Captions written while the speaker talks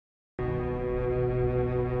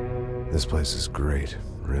This place is great,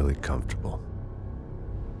 really comfortable.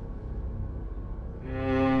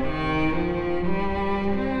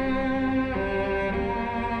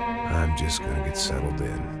 I'm just gonna get settled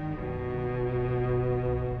in.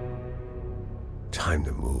 Time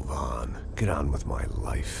to move on. Get on with my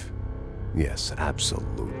life. Yes,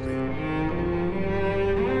 absolutely.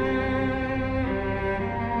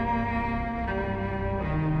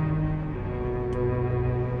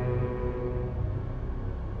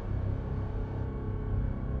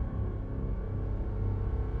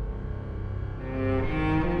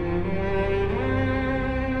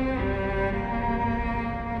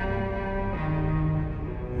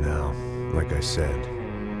 Now, like I said,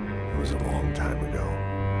 it was a long time ago.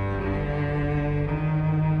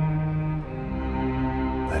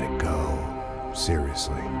 Let it go.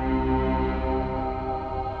 Seriously.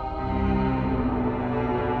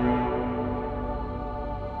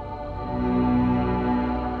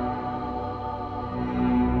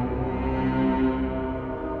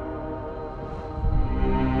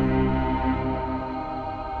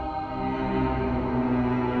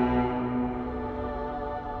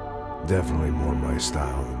 Definitely more my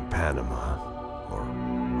style than Panama, or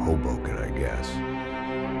Hoboken, I guess.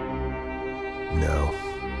 No,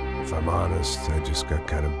 if I'm honest, I just got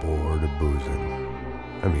kind of bored of boozing.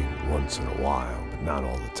 I mean, once in a while, but not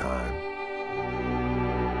all the time.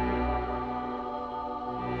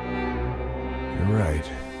 You're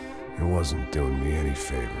right, it wasn't doing me any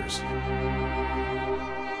favors.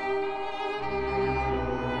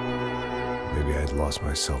 Maybe I'd lost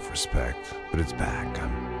my self-respect, but it's back.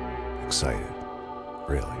 I'm excited,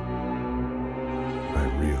 really. I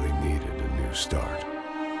really needed a new start.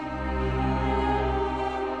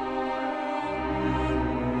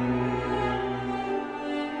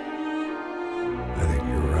 I think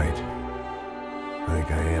you're right. I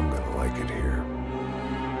think I am gonna like it here.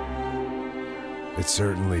 It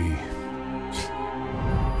certainly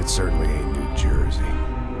ain't New Jersey.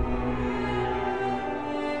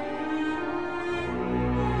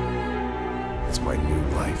 It's my new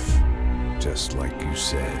life. Just like you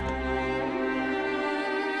said.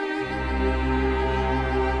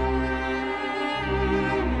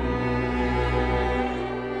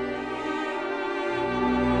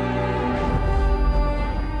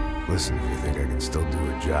 Listen, if you think I can still do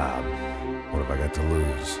a job, what have I got to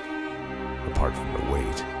lose? Apart from the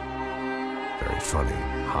weight. Very funny.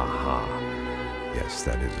 Ha ha. Yes,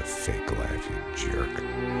 that is a fake laugh, you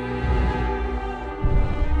jerk.